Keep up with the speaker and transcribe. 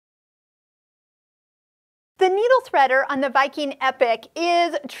The needle threader on the Viking Epic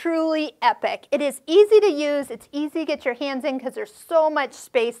is truly epic. It is easy to use, it's easy to get your hands in because there's so much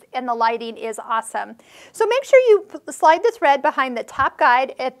space and the lighting is awesome. So make sure you slide the thread behind the top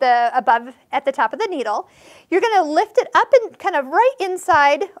guide at the top of the needle. You're going to lift it up and kind of right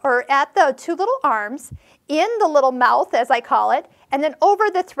inside or at the two little arms, in the little mouth as I call it, and then over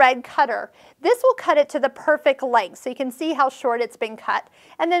the thread cutter. This will cut it to the perfect length so you can see how short it's been cut.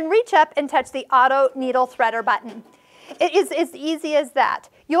 And then reach up and touch the auto needle threader button. It is as easy as that.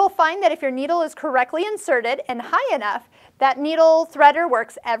 You'll find that if your needle is correctly inserted and high enough, that needle threader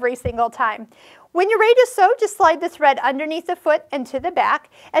works every single time. When you're ready to sew, just slide the thread underneath the foot and to the back.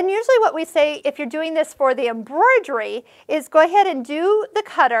 And usually what we say if you're doing this for the embroidery is go ahead and do the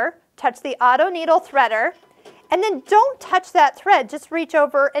cutter, touch the auto needle threader, and then don't touch that thread, just reach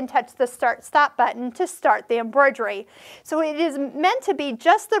over and touch the start-stop button to start the embroidery. So it is meant to be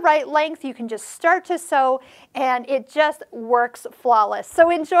just the right length. You can just start to sew and it just works flawless. So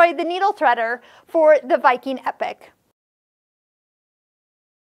enjoy the needle threader for the Viking Epic.